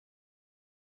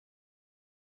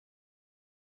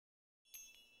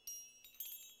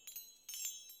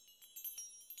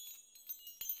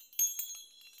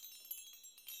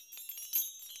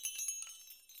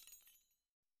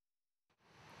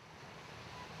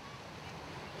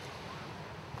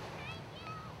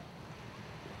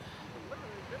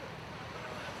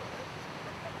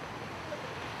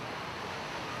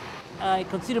I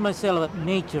consider myself a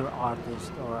nature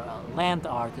artist or a land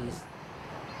artist.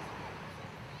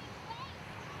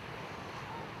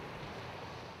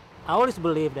 I always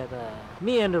believe that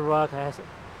me and the rock has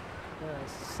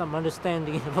some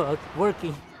understanding about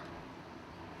working.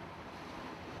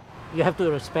 You have to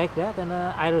respect that, and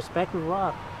I respect the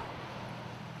rock.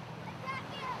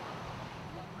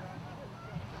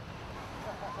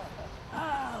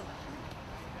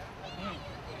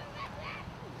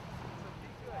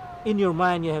 In your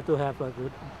mind, you have to have a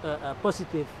good, a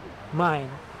positive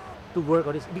mind to work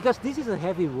on this because this is a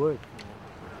heavy work.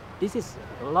 This is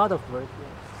a lot of work,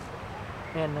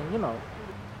 and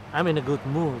I'm in a good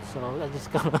mood, so I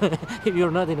just come. If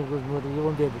you're not in a good mood, you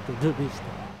won't be able to do this.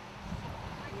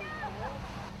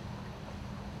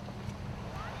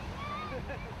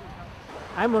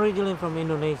 I'm originally from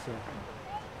Indonesia.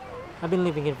 I've been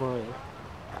living here for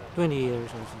 20 years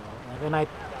or so. When I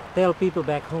tell people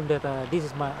back home that this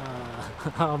is my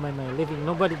how am I living,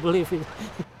 nobody believes it.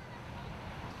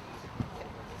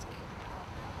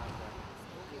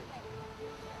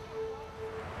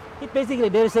 It basically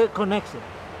there is a connection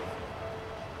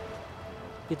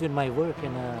between my work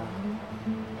and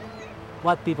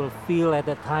what people feel at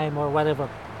that time or whatever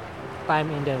time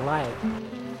in their life.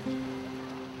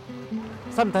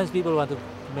 Sometimes people want to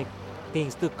make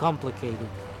things too complicated.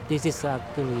 This is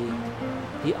actually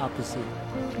the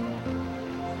opposite.